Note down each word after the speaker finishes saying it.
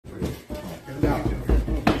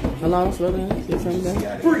How long? Slow down. Get something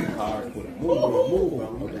down. Free cars with a move.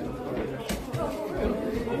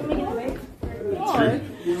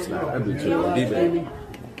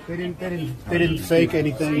 They didn't fake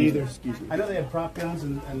anything either. I know they had prop guns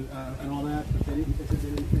and all that, but they didn't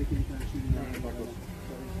fake any kind of shooting.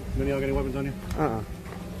 Any of y'all got any weapons on you?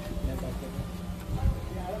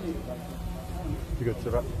 You good,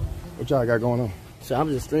 sir? What y'all got going on? So I'm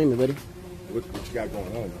just streaming, buddy. What you got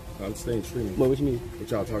going on? I'm staying streaming. What you mean?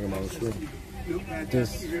 What y'all talking about on stream? We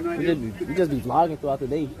just be vlogging throughout the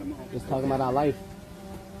day, just talking about our life.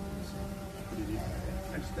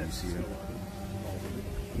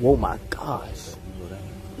 Whoa, my gosh!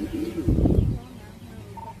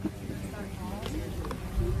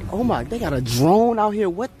 Oh my, they got a drone out here.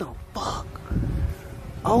 What the fuck?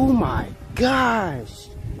 Oh my gosh!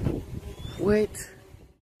 What?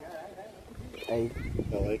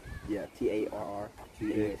 LA? Yeah, TARR.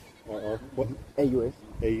 TARR? What? AUS.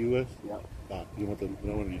 AUS? Yeah. Nah, you want the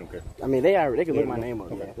no one? You don't care. I mean, they can look my name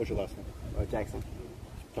up. Okay. Yeah. What's your last name? Jackson.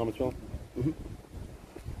 Thomas Phil?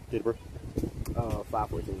 Date of birth?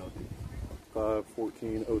 51403.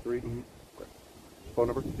 51403. Okay. Phone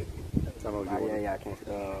number? Yeah, I can't.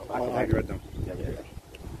 I can have you right down. Yeah.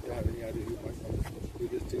 You have any idea who my son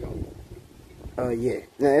is too? Yeah.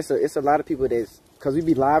 Now it's a lot of people that's, cause we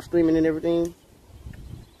be live streaming and everything.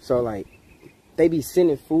 So like, they be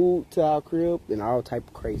sending food to our crib and all type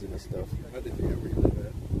of craziness stuff. I think they ever live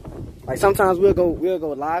at. Like sometimes we'll go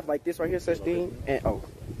live like this right here, such thing, and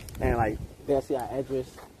like they'll see our address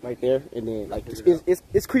right there, and then like it's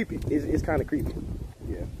creepy. It's kind of creepy.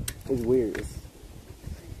 Yeah, it's weird.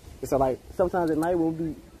 It's like sometimes at night when we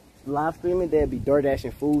be live streaming, they'll be door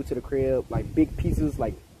dashing food to the crib, like big pieces,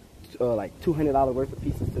 like $200 worth of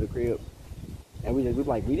pieces to the crib, and we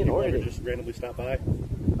didn't order it. Just randomly stop by?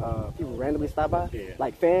 People randomly stop by, yeah,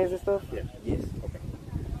 like fans and stuff. Yeah. Yes. Okay.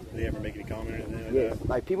 Do they ever make any comment or anything like Yes. that?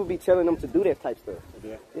 Like people be telling them to do that type stuff. Do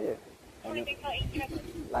that? Yeah.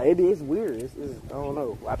 Like it's weird. It's I don't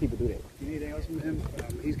know why people do that. You need anything else from him?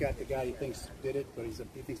 He's got the guy he thinks did it, but he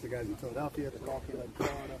thinks the guy's in Philadelphia, the call came like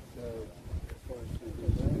Florida.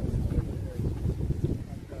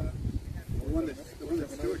 The one that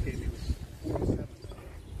Stewart gave me was 47.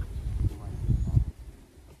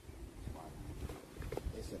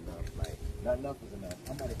 It's enough. Like, not enough is enough.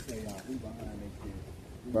 I'm about to tell y'all, we behind this kid.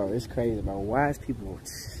 Bro, it's crazy, bro. Why is people...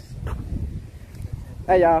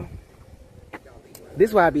 Hey, y'all. This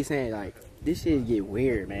is why I be saying, like, this shit get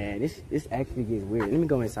weird, man. This actually gets weird. Let me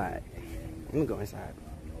go inside.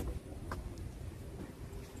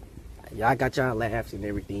 Y'all got y'all laughs and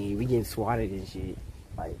everything. We getting swatted and shit.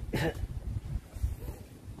 Like...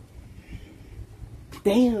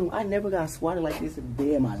 Damn, I never got swatted like this a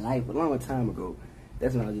day in my life. A long time ago.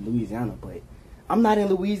 That's when I was in Louisiana, but... I'm not in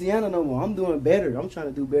Louisiana no more. I'm doing better. I'm trying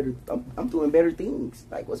to do better. I'm doing better things.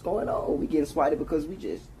 Like, what's going on? We getting swatted because we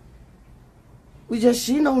just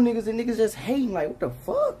shitting on niggas and niggas just hating. Like, what the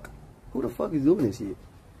fuck? Who the fuck is doing this shit?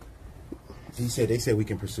 They said we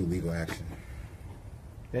can pursue legal action.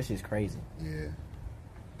 That shit's crazy. Yeah.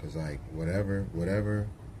 Cause like whatever.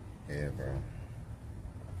 Yeah, bro.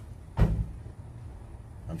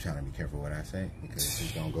 I'm trying to be careful what I say because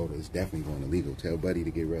it's definitely going illegal. Tell Buddy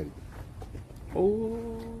to get ready. Oh.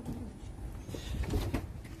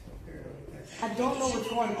 I don't know what's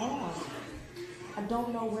going on. I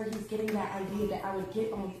don't know where he's getting that idea that I would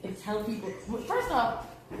get on and tell people. First off,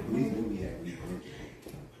 who's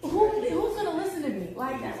gonna listen to me?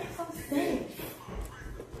 Like, that makes no sense.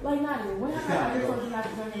 Like, not even. When have I heard something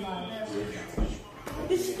I've done about it?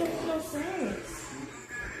 This shit makes no sense.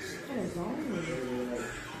 What is wrong with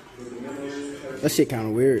me? That shit kind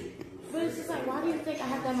of weird. But it's just like, why do you think I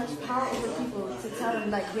have that much power over people to tell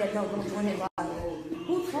them, like, yeah, no, don't join it live?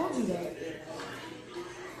 Who told you that?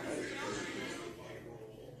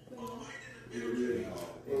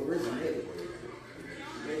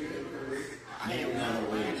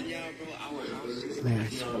 Man.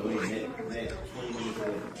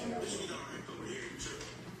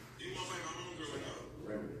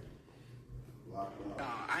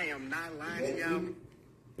 I am not lying to y'all.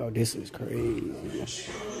 Oh, this is crazy.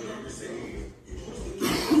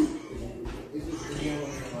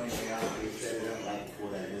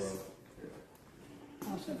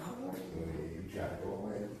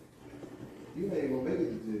 You ain't gonna make it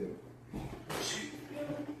to jail.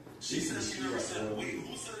 She said she never said, wait,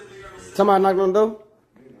 who said it? Somebody knocked on the door?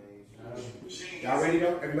 Y'all ready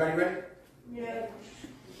though? Everybody ready? Yeah.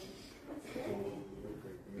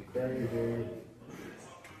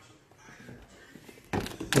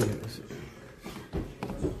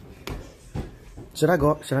 Should I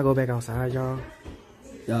go back outside, y'all?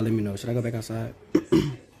 Y'all let me know. Should I go back outside?